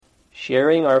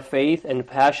Sharing our faith and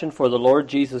passion for the Lord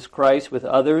Jesus Christ with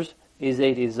others is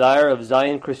a desire of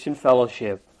Zion Christian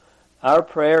Fellowship. Our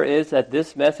prayer is that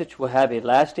this message will have a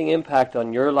lasting impact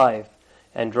on your life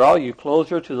and draw you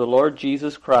closer to the Lord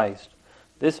Jesus Christ.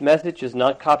 This message is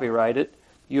not copyrighted.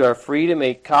 You are free to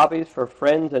make copies for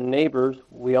friends and neighbors.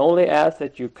 We only ask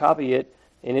that you copy it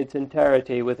in its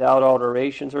entirety without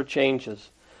alterations or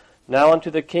changes. Now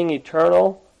unto the King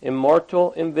eternal,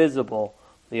 immortal, invisible,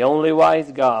 the only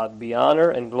wise God, be honor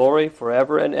and glory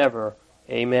forever and ever.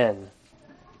 Amen.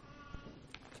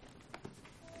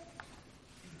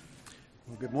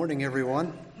 Well, good morning,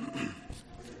 everyone.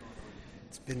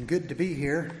 It's been good to be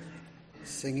here,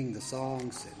 singing the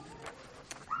songs, and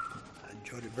I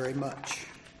enjoyed it very much.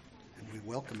 And we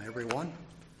welcome everyone.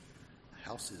 The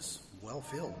house is well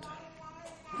filled.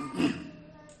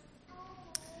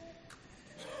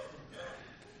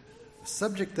 The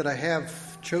subject that I have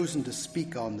chosen to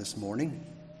speak on this morning,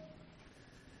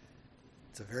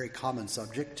 it's a very common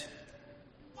subject,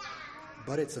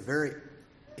 but it's a very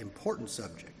important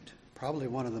subject, probably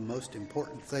one of the most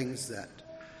important things that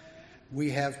we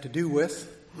have to do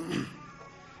with,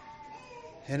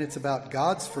 and it's about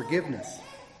God's forgiveness.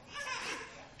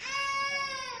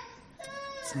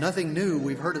 It's nothing new.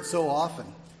 We've heard it so often,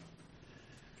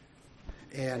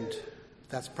 and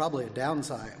that's probably a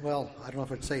downside. Well, I don't know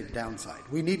if I'd say a downside.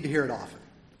 We need to hear it often,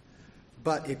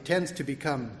 but it tends to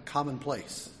become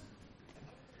commonplace.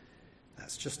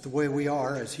 That's just the way we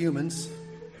are as humans.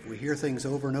 If we hear things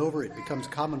over and over, it becomes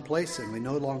commonplace, and we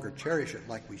no longer cherish it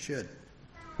like we should.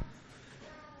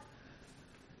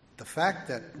 The fact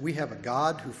that we have a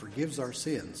God who forgives our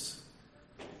sins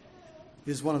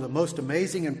is one of the most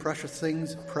amazing and precious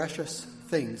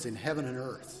things in heaven and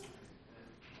earth.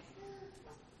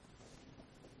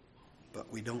 But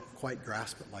we don't quite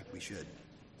grasp it like we should.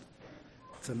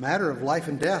 It's a matter of life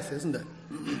and death, isn't it?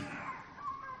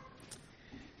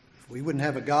 If we wouldn't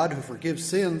have a God who forgives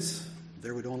sins,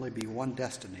 there would only be one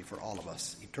destiny for all of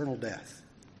us, eternal death.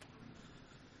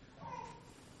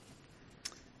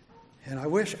 And I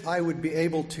wish I would be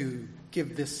able to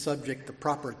give this subject the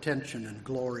proper attention and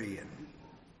glory and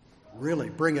really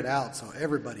bring it out so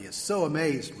everybody is so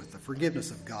amazed with the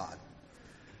forgiveness of God.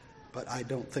 But I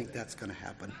don't think that's going to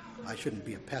happen. I shouldn't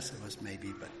be a pessimist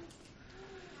maybe, but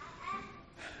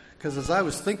because as I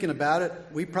was thinking about it,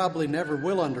 we probably never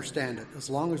will understand it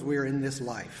as long as we are in this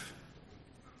life.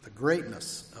 The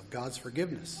greatness of God's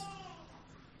forgiveness.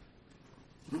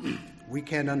 We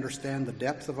can't understand the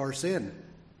depth of our sin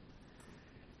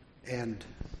and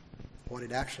what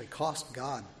it actually cost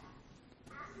God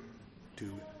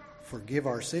to forgive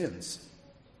our sins.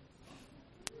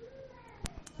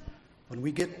 When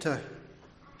we get to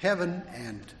heaven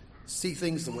and see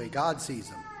things the way God sees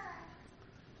them,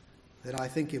 then I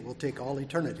think it will take all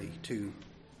eternity to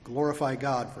glorify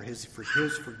God for his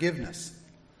forgiveness.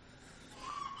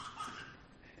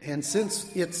 And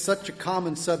since it's such a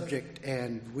common subject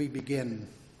and we begin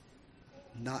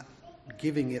not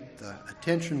giving it the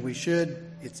attention we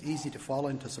should, it's easy to fall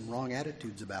into some wrong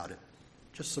attitudes about it,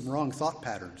 just some wrong thought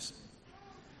patterns,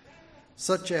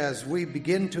 such as we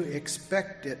begin to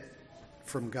expect it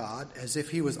from God as if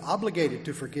he was obligated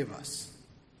to forgive us.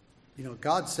 You know,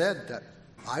 God said that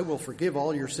I will forgive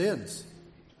all your sins.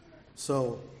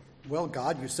 So, well,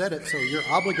 God, you said it, so you're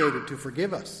obligated to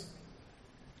forgive us.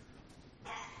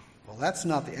 Well, that's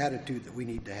not the attitude that we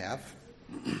need to have.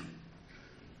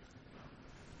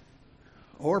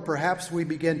 Or perhaps we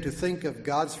begin to think of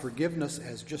God's forgiveness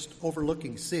as just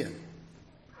overlooking sin.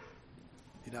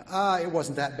 You know, it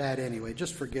wasn't that bad anyway,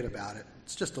 just forget about it.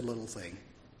 It's just a little thing.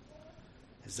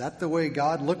 Is that the way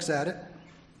God looks at it?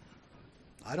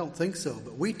 I don't think so,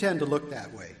 but we tend to look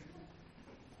that way.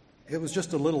 It was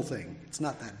just a little thing. It's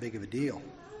not that big of a deal.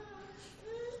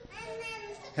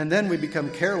 And then we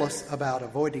become careless about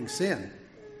avoiding sin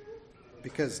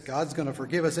because God's going to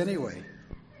forgive us anyway.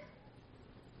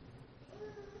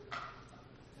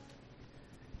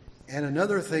 And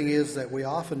another thing is that we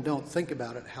often don't think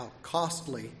about it, how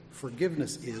costly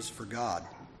forgiveness is for God.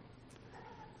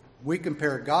 We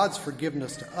compare God's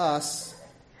forgiveness to us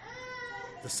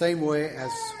the same way as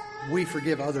we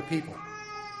forgive other people.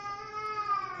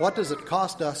 What does it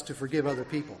cost us to forgive other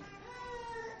people?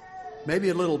 Maybe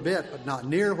a little bit, but not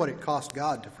near what it cost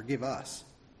God to forgive us.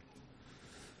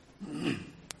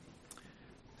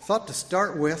 Thought to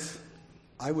start with,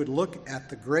 I would look at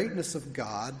the greatness of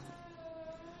God,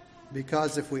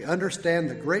 because if we understand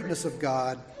the greatness of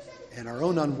God and our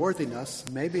own unworthiness,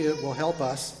 maybe it will help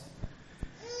us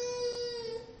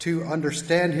to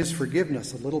understand his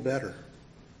forgiveness a little better.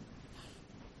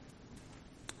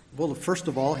 Well, first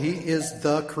of all, he is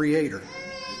the Creator.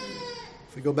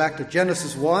 If we go back to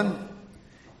Genesis 1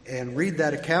 and read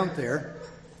that account there,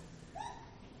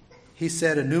 he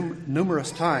said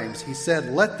numerous times, he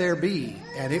said, "Let there be,"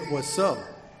 and it was so.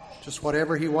 Just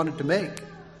whatever he wanted to make.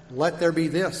 Let there be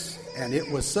this, and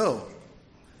it was so.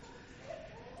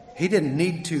 He didn't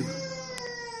need to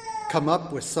come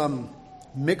up with some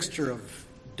mixture of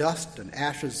dust and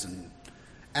ashes and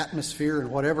atmosphere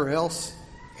and whatever else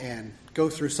and go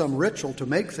through some ritual to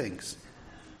make things.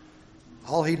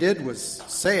 All he did was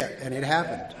say it, and it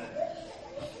happened.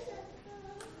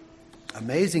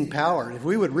 Amazing power. If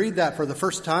we would read that for the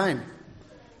first time,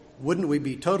 wouldn't we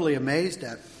be totally amazed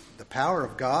at the power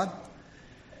of God?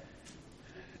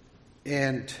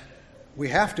 And we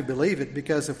have to believe it,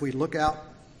 because if we look out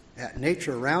at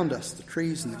nature around us, the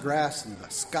trees and the grass and the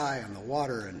sky and the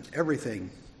water and everything,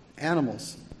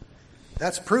 animals,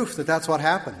 that's proof that that's what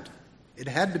happened. It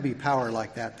had to be power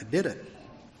like that did it.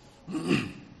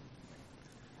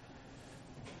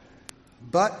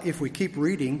 But if we keep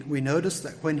reading, we notice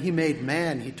that when he made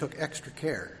man, he took extra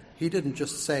care. He didn't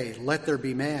just say, "Let there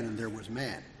be man," and there was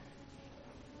man.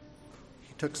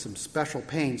 He took some special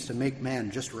pains to make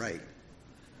man just right.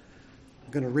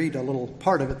 I'm going to read a little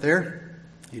part of it there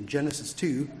in Genesis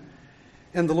 2.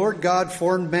 "And the Lord God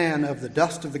formed man of the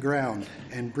dust of the ground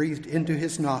and breathed into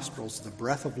his nostrils the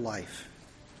breath of life.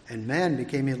 And man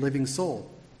became a living soul.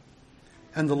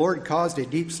 And the Lord caused a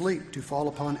deep sleep to fall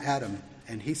upon Adam,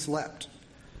 and he slept.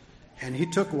 And he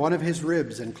took one of his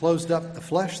ribs and closed up the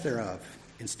flesh thereof,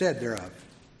 instead thereof.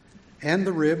 And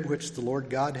the rib which the Lord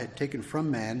God had taken from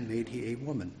man made he a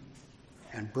woman,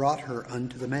 and brought her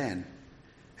unto the man.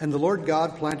 And the Lord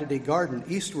God planted a garden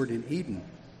eastward in Eden,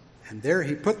 and there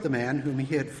he put the man whom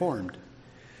he had formed.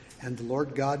 And the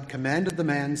Lord God commanded the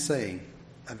man, saying,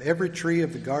 Of every tree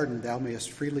of the garden thou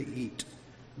mayest freely eat,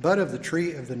 but of the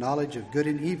tree of the knowledge of good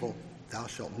and evil thou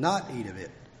shalt not eat of it.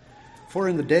 For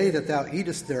in the day that thou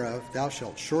eatest thereof thou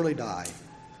shalt surely die.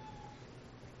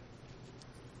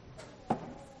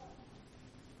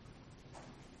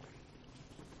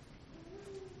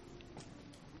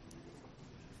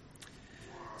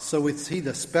 So we see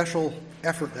the special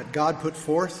effort that God put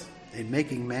forth in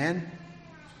making man.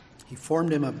 He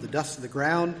formed him of the dust of the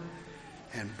ground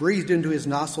and breathed into his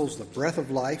nostrils the breath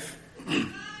of life.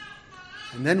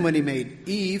 And then when he made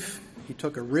Eve, he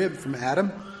took a rib from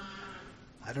Adam.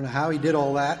 I don't know how he did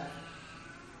all that,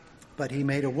 but he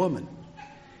made a woman.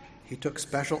 He took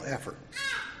special effort.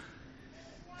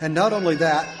 And not only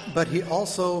that, but he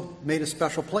also made a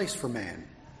special place for man.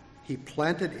 He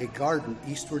planted a garden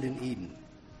eastward in Eden.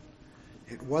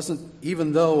 It wasn't,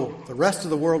 even though the rest of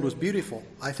the world was beautiful,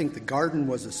 I think the garden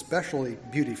was especially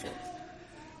beautiful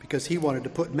because he wanted to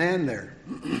put man there.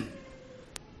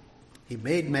 He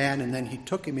made man and then he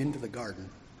took him into the garden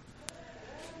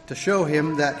to show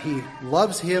him that he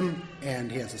loves him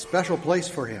and he has a special place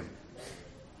for him.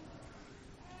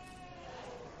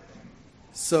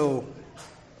 So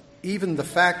even the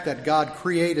fact that God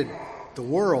created the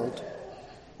world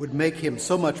would make him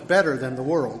so much better than the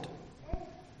world.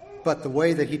 But the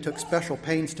way that he took special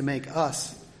pains to make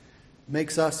us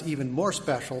makes us even more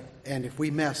special. And if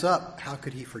we mess up, how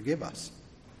could he forgive us?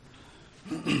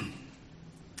 And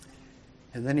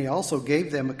then he also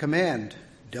gave them a command.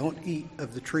 Don't eat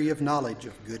of the tree of knowledge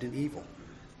of good and evil.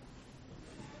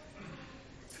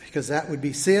 Because that would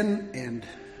be sin, and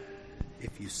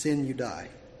if you sin, you die.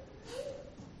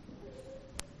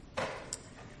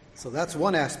 So that's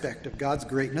one aspect of God's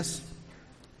greatness.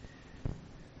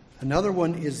 Another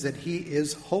one is that he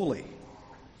is holy.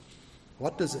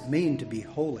 What does it mean to be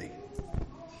holy?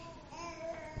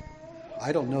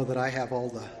 I don't know that I have all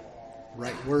the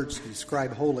right words to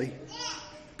describe holy.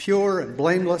 Pure and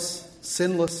blameless,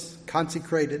 sinless,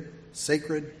 consecrated,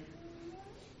 sacred.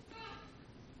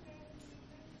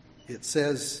 It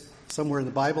says somewhere in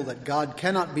the Bible that God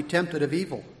cannot be tempted of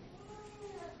evil.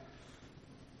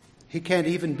 He can't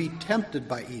even be tempted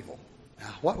by evil.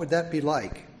 Now, what would that be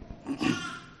like?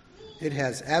 It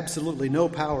has absolutely no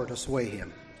power to sway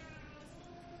him.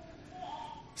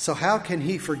 So how can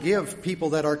he forgive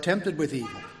people that are tempted with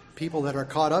evil, people that are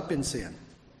caught up in sin?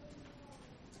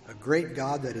 A great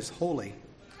God that is holy,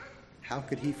 how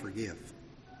could he forgive?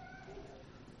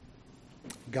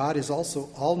 God is also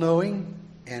all-knowing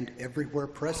and everywhere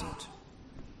present.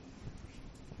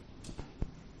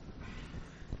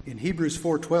 In Hebrews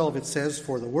 4:12 it says,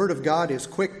 For the word of God is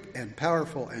quick and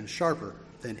powerful and sharper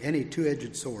than any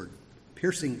two-edged sword,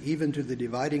 piercing even to the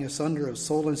dividing asunder of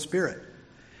soul and spirit,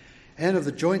 and of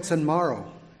the joints and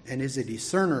marrow, and is a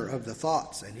discerner of the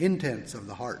thoughts and intents of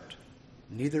the heart.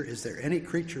 Neither is there any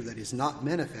creature that is not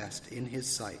manifest in his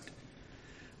sight.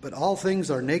 But all things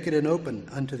are naked and open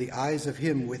unto the eyes of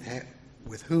him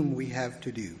with whom we have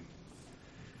to do.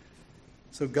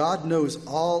 So God knows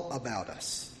all about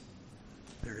us.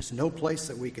 There is no place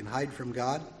that we can hide from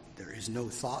God. There is no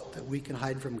thought that we can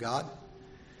hide from God.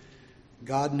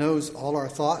 God knows all our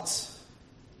thoughts.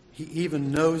 He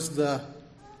even knows the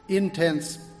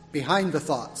intents behind the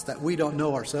thoughts that we don't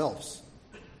know ourselves.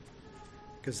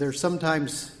 Because there's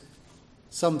sometimes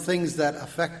some things that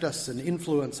affect us and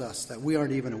influence us that we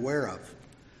aren't even aware of.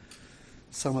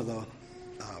 Some of the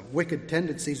wicked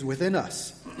tendencies within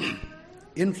us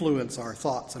influence our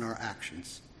thoughts and our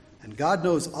actions. And God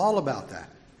knows all about that.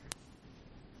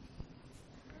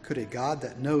 Could a God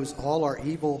that knows all our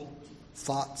evil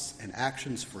thoughts and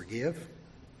actions forgive?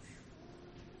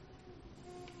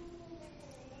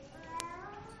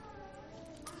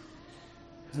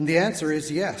 And the answer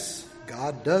is yes,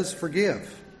 God does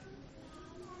forgive.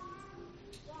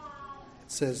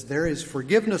 It says, there is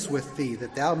forgiveness with thee,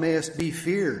 that thou mayest be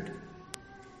feared.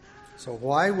 So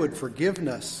why would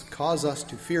forgiveness cause us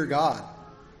to fear God?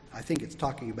 I think it's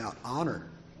talking about honor.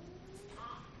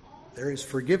 There is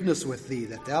forgiveness with thee,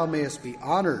 that thou mayest be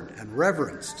honored and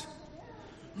reverenced.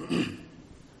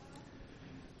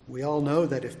 We all know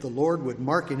that if the Lord would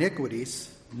mark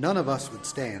iniquities, none of us would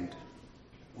stand.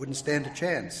 Wouldn't stand a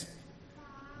chance.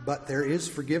 But there is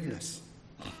forgiveness.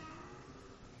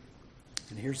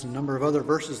 And here's a number of other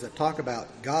verses that talk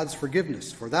about God's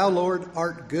forgiveness. For thou, Lord,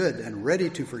 art good and ready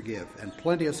to forgive, and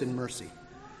plenteous in mercy,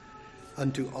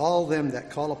 unto all them that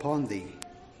call upon thee.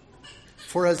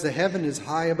 For as the heaven is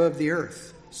high above the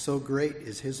earth, so great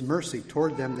is his mercy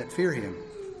toward them that fear him.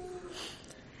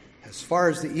 As far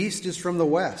as the east is from the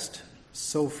west,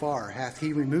 so far hath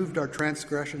he removed our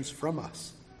transgressions from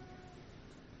us.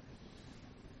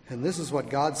 And this is what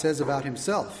God says about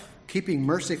himself, keeping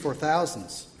mercy for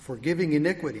thousands, forgiving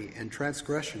iniquity and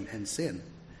transgression and sin.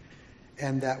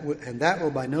 And that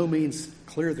will by no means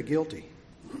clear the guilty.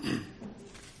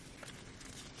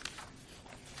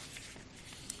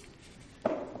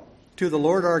 To the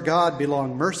Lord our God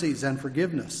belong mercies and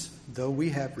forgiveness, though we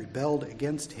have rebelled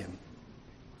against him.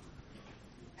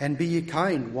 And be ye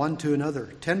kind one to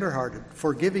another, tender-hearted,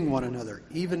 forgiving one another,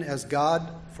 even as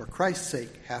God, for Christ's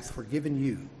sake, hath forgiven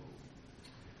you.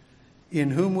 In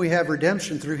whom we have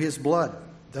redemption through his blood,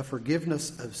 the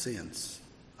forgiveness of sins,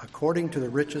 according to the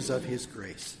riches of his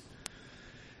grace.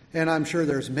 And I'm sure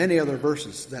there's many other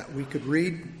verses that we could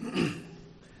read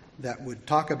that would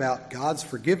talk about God's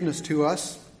forgiveness to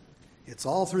us. It's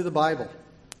all through the Bible.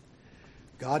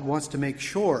 God wants to make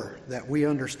sure that we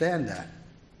understand that.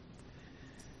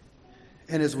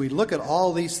 And as we look at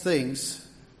all these things,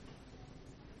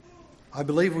 I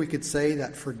believe we could say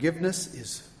that forgiveness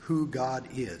is who God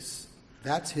is.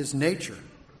 That's his nature.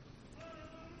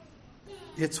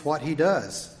 It's what he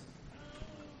does.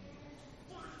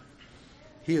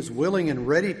 He is willing and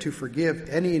ready to forgive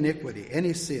any iniquity,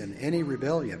 any sin, any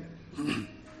rebellion.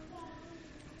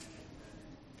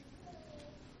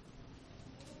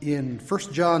 In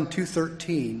 1 John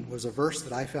 2:13 was a verse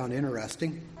that I found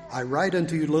interesting. I write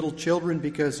unto you, little children,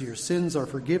 because your sins are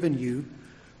forgiven you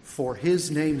for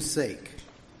his name's sake.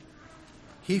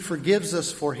 He forgives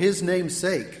us for his name's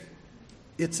sake.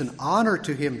 It's an honor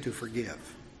to him to forgive.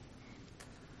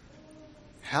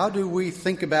 How do we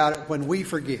think about it when we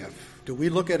forgive? Do we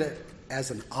look at it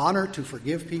as an honor to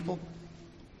forgive people?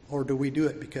 Or do we do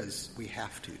it because we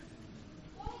have to?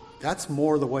 That's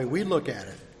more the way we look at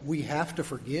it. We have to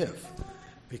forgive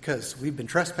because we've been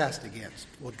trespassed against.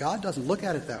 Well, God doesn't look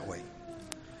at it that way.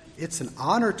 It's an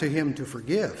honor to him to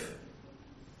forgive.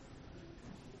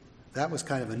 That was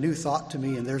kind of a new thought to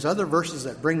me, and there's other verses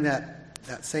that bring that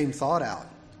same thought out.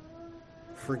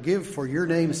 Forgive for your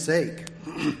name's sake.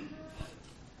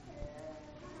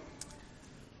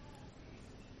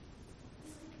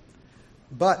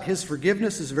 But his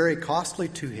forgiveness is very costly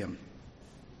to him.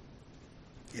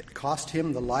 It cost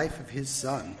him the life of his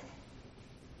son.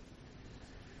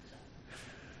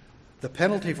 The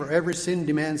penalty for every sin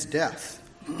demands death.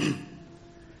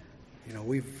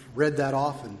 We've read that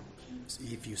often.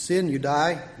 If you sin, you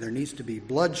die. There needs to be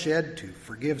bloodshed to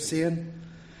forgive sin.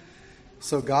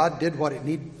 So God did what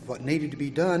needed to be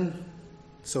done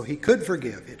so he could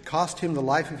forgive. It cost him the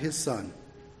life of his son.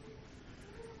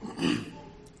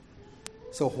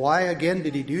 So why again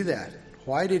did he do that?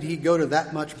 Why did he go to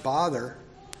that much bother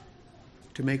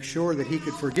to make sure that he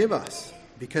could forgive us?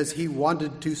 Because he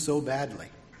wanted to so badly.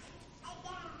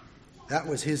 That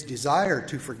was his desire,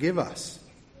 to forgive us.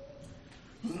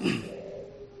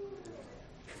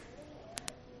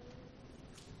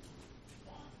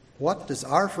 What does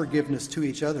our forgiveness to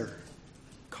each other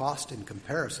cost in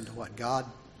comparison to what God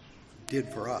did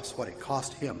for us, what it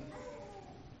cost him?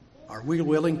 Are we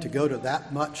willing to go to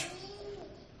that much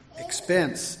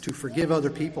expense to forgive other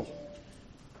people,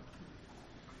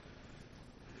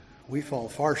 we fall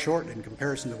far short in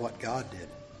comparison to what God did.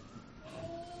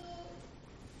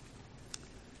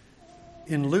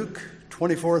 In Luke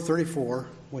 24:34,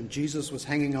 when Jesus was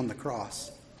hanging on the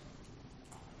cross,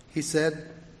 he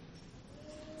said,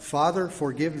 "Father,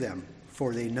 forgive them,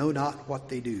 for they know not what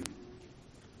they do."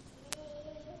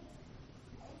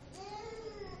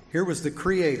 Here was the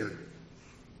Creator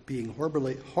being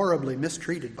horribly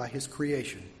mistreated by his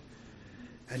creation,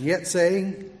 and yet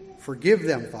saying, "Forgive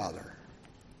them, Father."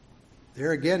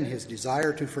 There again, his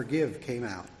desire to forgive came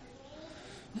out.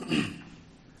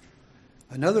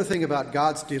 Another thing about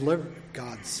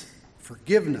God's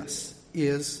forgiveness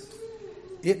is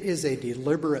it is a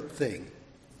deliberate thing.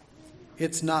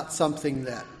 It's not something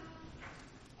that,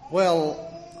 well,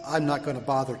 I'm not going to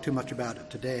bother too much about it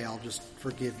today. I'll just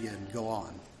forgive you and go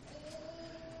on.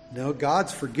 No,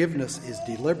 God's forgiveness is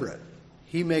deliberate.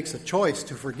 He makes a choice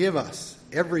to forgive us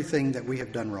everything that we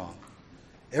have done wrong.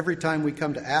 Every time we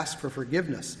come to ask for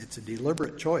forgiveness, it's a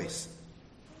deliberate choice.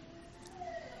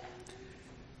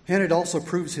 And it also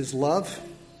proves his love.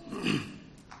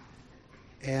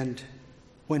 And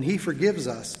when he forgives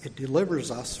us, it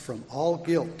delivers us from all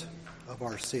guilt of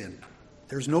our sin.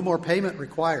 There's no more payment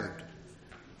required.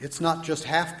 It's not just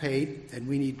half paid, and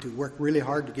we need to work really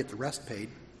hard to get the rest paid.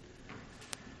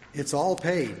 It's all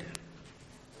paid.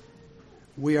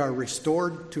 We are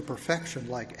restored to perfection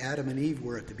like Adam and Eve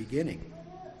were at the beginning.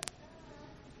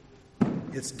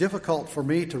 It's difficult for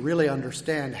me to really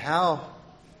understand how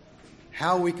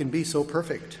we can be so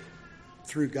perfect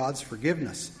through God's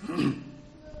forgiveness.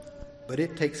 But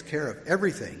it takes care of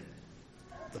everything.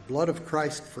 The blood of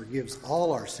Christ forgives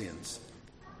all our sins.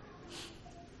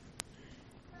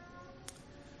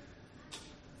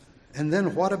 And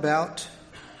then what about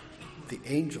the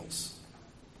angels?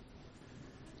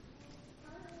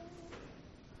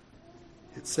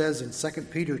 It says in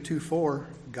 2 Peter 2:4,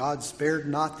 God spared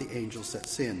not the angels that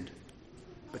sinned,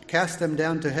 but cast them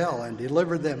down to hell and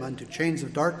delivered them unto chains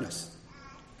of darkness,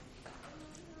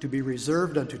 to be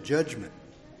reserved unto judgment.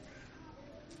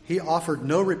 He offered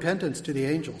no repentance to the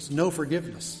angels, no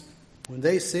forgiveness. When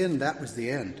they sinned, that was the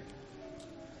end.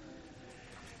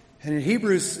 And in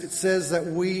Hebrews, it says that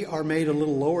we are made a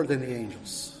little lower than the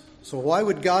angels. So why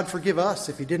would God forgive us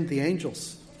if he didn't the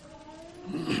angels?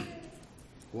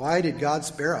 Why did God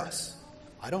spare us?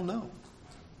 I don't know.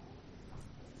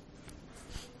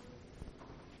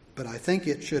 But I think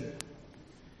it should,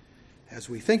 as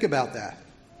we think about that,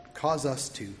 cause us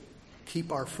to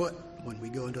keep our foot when we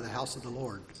go into the house of the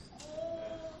Lord.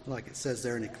 Like it says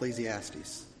there in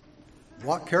Ecclesiastes.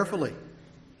 Walk carefully.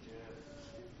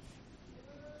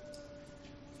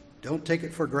 Don't take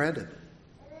it for granted.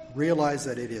 Realize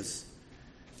that it is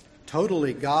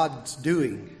totally God's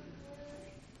doing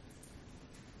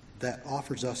that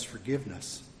offers us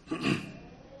forgiveness.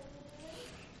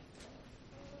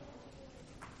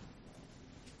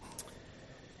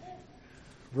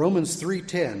 Romans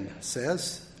 3:10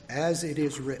 says, as it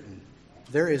is written,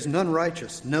 there is none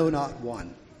righteous, no, not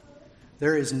one.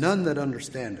 There is none that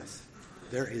understandeth.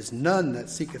 There is none that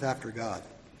seeketh after God.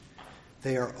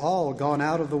 They are all gone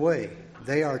out of the way.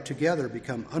 They are together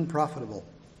become unprofitable.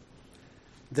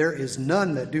 There is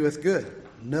none that doeth good,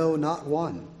 no, not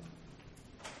one.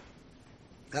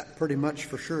 That pretty much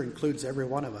for sure includes every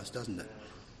one of us, doesn't it?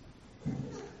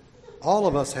 All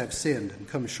of us have sinned and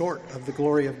come short of the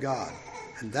glory of God,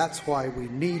 and that's why we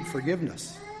need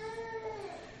forgiveness.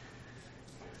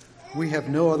 We have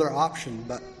no other option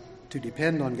but to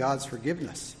depend on God's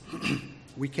forgiveness.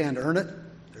 We can't earn it.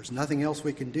 There's nothing else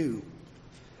we can do.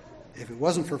 If it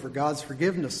wasn't for God's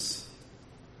forgiveness,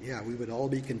 we would all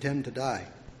be condemned to die.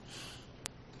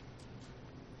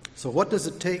 So what does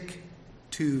it take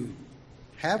to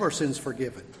have our sins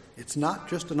forgiven? It's not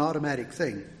just an automatic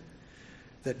thing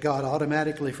that God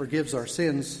automatically forgives our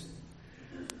sins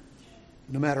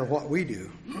no matter what we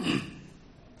do.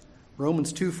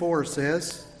 Romans 2:4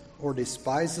 says, or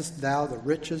despisest thou the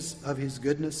riches of his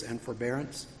goodness and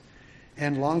forbearance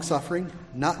and longsuffering,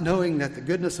 not knowing that the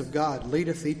goodness of God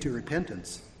leadeth thee to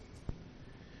repentance?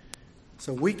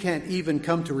 So we can't even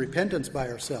come to repentance by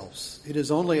ourselves. It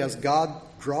is only as God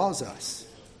draws us.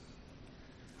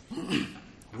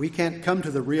 We can't come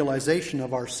to the realization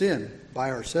of our sin by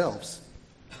ourselves.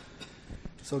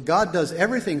 So God does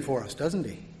everything for us, doesn't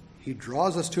he? He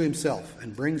draws us to himself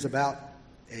and brings about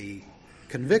a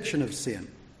conviction of sin.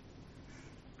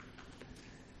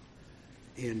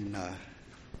 In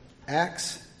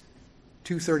Acts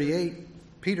 2:38,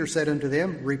 Peter said unto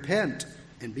them, repent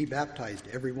and be baptized,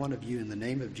 every one of you, in the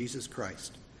name of Jesus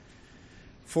Christ,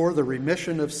 for the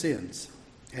remission of sins,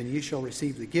 and ye shall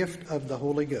receive the gift of the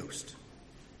Holy Ghost.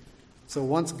 So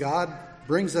once God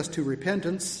brings us to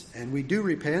repentance, and we do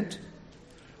repent,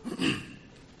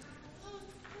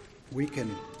 we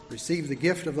can receive the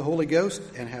gift of the Holy Ghost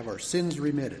and have our sins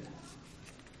remitted.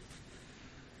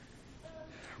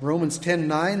 Romans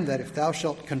 10:9, that if thou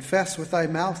shalt confess with thy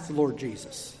mouth the Lord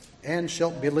Jesus, and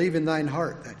shalt believe in thine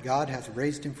heart that God hath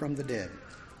raised him from the dead,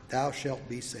 thou shalt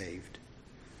be saved.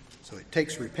 So it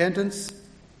takes repentance,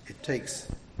 it takes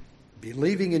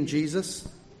believing in Jesus,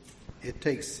 it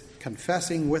takes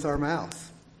confessing with our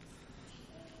mouth.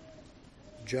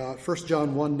 1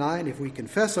 John 1:9, if we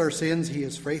confess our sins, he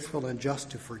is faithful and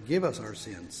just to forgive us our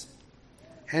sins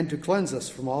and to cleanse us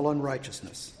from all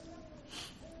unrighteousness.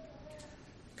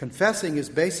 Confessing is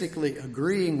basically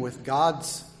agreeing with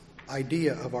God's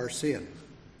idea of our sin.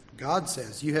 God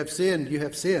says, you have sinned, you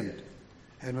have sinned.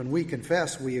 And when we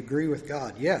confess, we agree with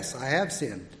God. Yes, I have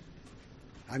sinned.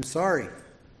 I'm sorry.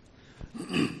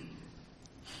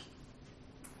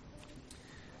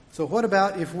 So what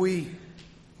about if we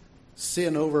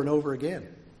sin over and over again?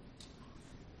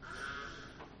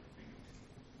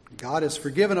 God has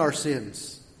forgiven our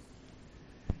sins.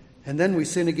 And then we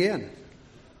sin again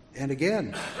and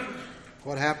again.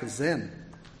 What happens then?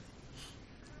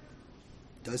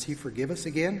 Does he forgive us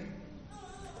again?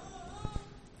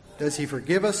 Does he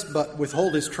forgive us but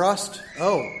withhold his trust?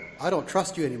 Oh, I don't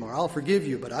trust you anymore. I'll forgive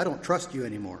you, but I don't trust you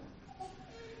anymore.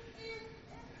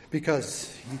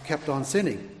 Because you kept on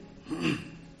sinning.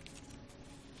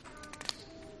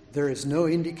 There is no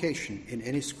indication in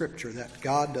any scripture that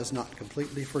God does not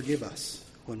completely forgive us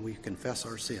when we confess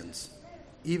our sins,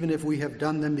 even if we have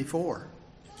done them before.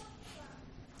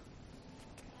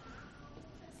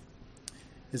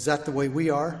 Is that the way we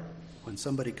are when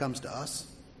somebody comes to us?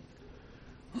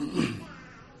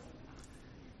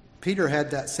 Peter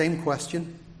had that same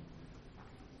question.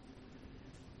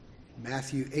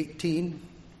 Matthew 18,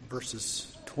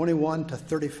 verses 21 to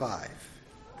 35.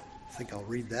 I think I'll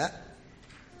read that.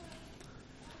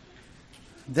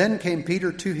 Then came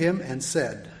Peter to him and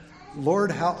said,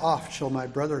 Lord, how oft shall my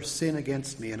brother sin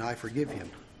against me, and I forgive him?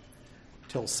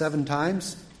 Till 7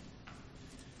 times?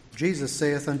 Jesus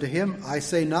saith unto him, I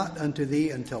say not unto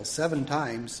thee until 7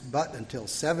 times, but until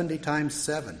 70 times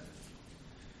 7.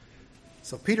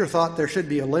 So Peter thought there should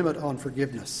be a limit on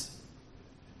forgiveness.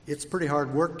 It's pretty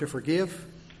hard work to forgive.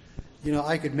 You know,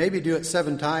 I could maybe do it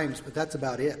 7 times, but that's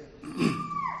about it.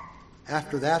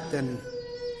 After that, then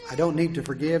I don't need to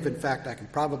forgive. In fact, I can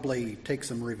probably take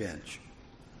some revenge.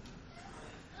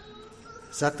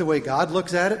 Is that the way God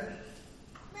looks at it?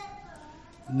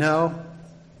 No.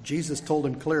 Jesus told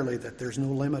him clearly that there's no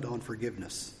limit on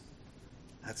forgiveness.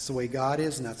 That's the way God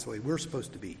is, and that's the way we're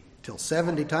supposed to be. Till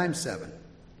 70 times 7.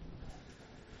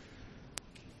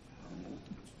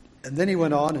 And then he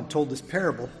went on and told this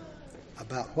parable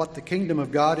about what the kingdom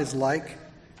of God is like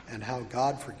and how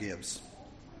God forgives.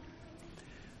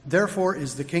 Therefore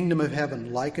is the kingdom of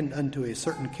heaven likened unto a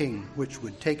certain king, which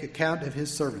would take account of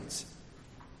his servants.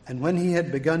 And when he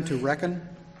had begun to reckon,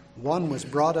 one was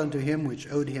brought unto him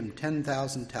which owed him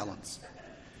 10,000 talents.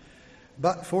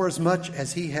 But forasmuch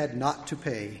as he had not to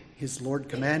pay, his Lord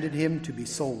commanded him to be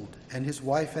sold, and his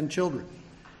wife and children,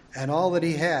 and all that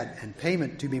he had, and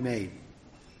payment to be made.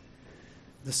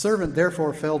 The servant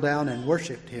therefore fell down and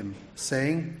worshipped him,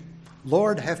 saying,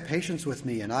 Lord, have patience with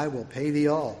me, and I will pay thee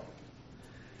all.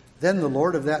 Then the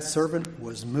Lord of that servant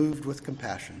was moved with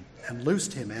compassion, and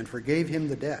loosed him, and forgave him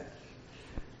the debt.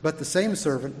 But the same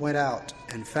servant went out,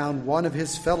 and found one of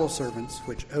his fellow servants,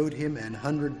 which owed him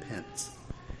 100 pence.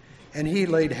 And he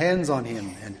laid hands on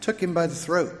him, and took him by the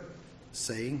throat,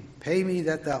 saying, Pay me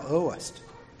that thou owest.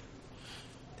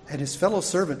 And his fellow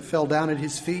servant fell down at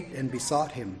his feet, and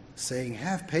besought him, saying,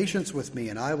 Have patience with me,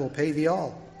 and I will pay thee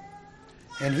all.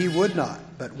 And he would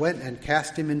not, but went and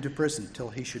cast him into prison till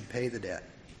he should pay the debt.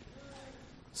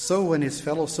 So when his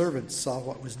fellow servants saw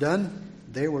what was done,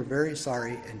 they were very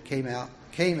sorry, and came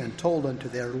and told unto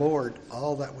their Lord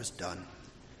all that was done.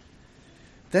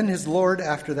 Then his Lord,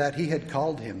 after that he had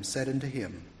called him, said unto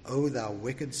him, O thou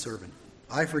wicked servant,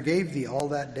 I forgave thee all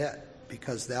that debt,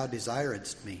 because thou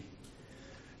desiredst me.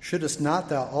 Shouldest not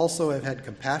thou also have had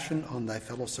compassion on thy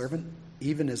fellow servant,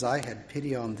 even as I had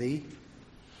pity on thee?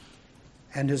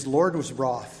 And his Lord was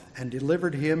wroth, and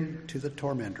delivered him to the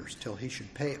tormentors, till he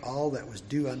should pay all that was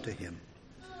due unto him.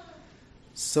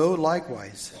 So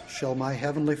likewise shall my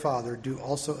heavenly Father do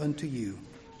also unto you,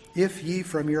 if ye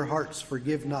from your hearts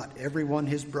forgive not every one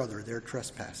his brother their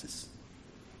trespasses.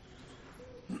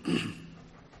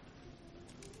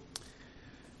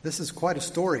 This is quite a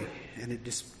story, and it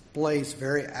displays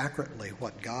very accurately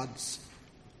what God's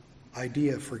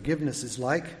idea of forgiveness is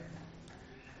like.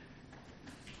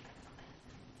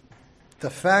 The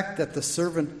fact that the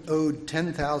servant owed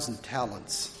 10,000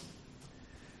 talents,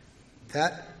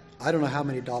 that, I don't know how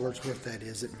many dollars worth that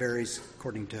is. It varies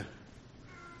according to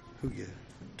who you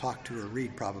talk to or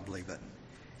read probably, but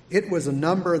it was a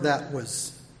number that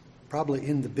was probably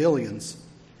in the billions,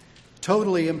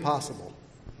 totally impossible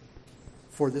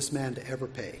for this man to ever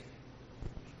pay.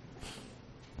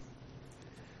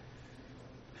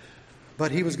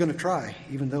 But he was going to try,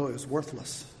 even though it was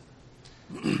worthless.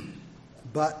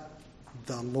 But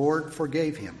the Lord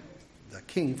forgave him. The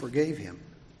king forgave him.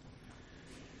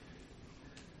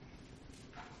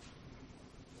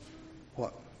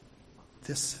 What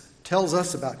this tells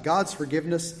us about God's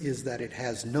forgiveness is that it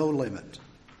has no limit.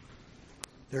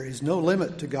 There is no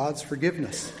limit to God's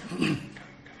forgiveness.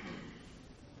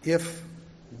 If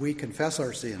we confess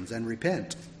our sins and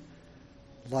repent,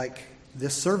 like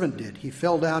this servant did. He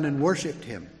fell down and worshipped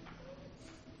him.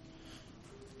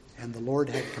 And the Lord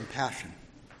had compassion.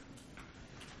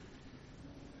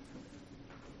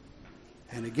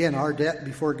 And again, our debt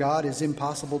before God is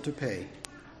impossible to pay.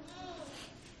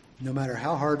 No matter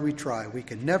how hard we try, we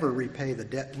can never repay the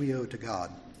debt we owe to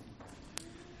God.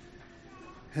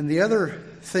 And the other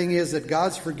thing is that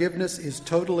God's forgiveness is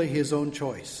totally his own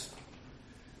choice.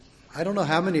 I don't know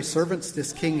how many servants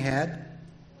this king had.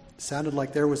 It sounded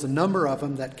like there was a number of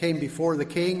them that came before the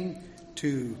king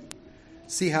to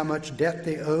see how much debt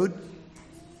they owed.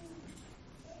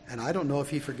 And I don't know if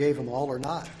he forgave them all or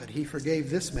not, but he forgave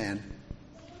this man.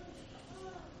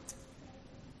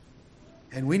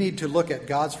 And we need to look at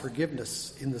God's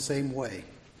forgiveness in the same way.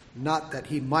 Not that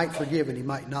he might forgive and he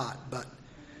might not, but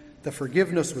the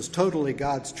forgiveness was totally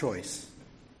God's choice.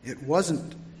 It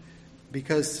wasn't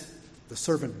because the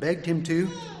servant begged him to.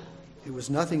 It was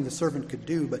nothing the servant could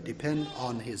do but depend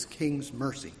on his king's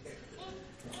mercy.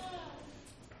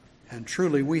 And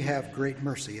truly we have great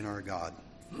mercy in our God.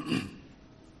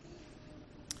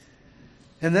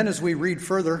 And then as we read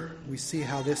further, we see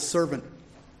how this servant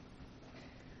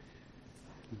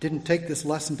didn't take this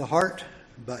lesson to heart,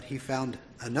 but he found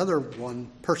another one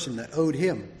person that owed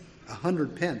him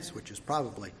 100 pence, which is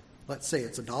probably, let's say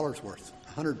it's $1 worth,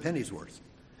 100 pennies worth.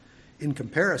 In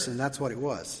comparison, that's what it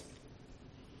was.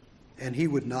 And he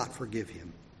would not forgive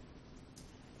him.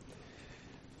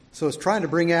 So it's trying to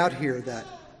bring out here that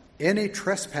any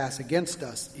trespass against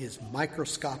us is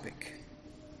microscopic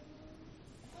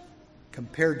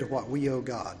compared to what we owe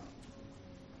God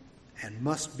and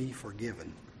must be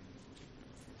forgiven.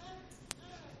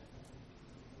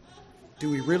 Do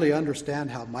we really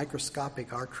understand how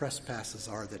microscopic our trespasses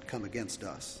are that come against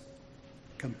us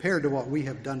compared to what we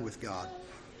have done with God?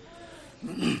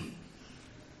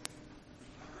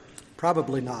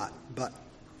 Probably not, but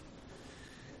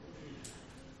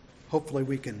hopefully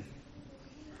we can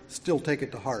still take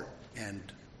it to heart and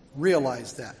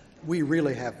realize that we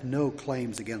really have no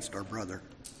claims against our brother.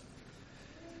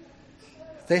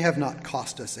 They have not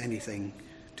cost us anything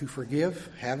to forgive,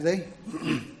 have they?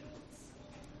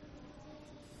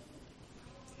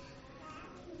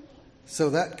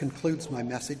 So that concludes my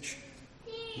message.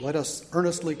 Let us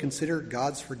earnestly consider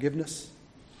God's forgiveness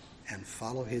and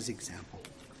follow his example.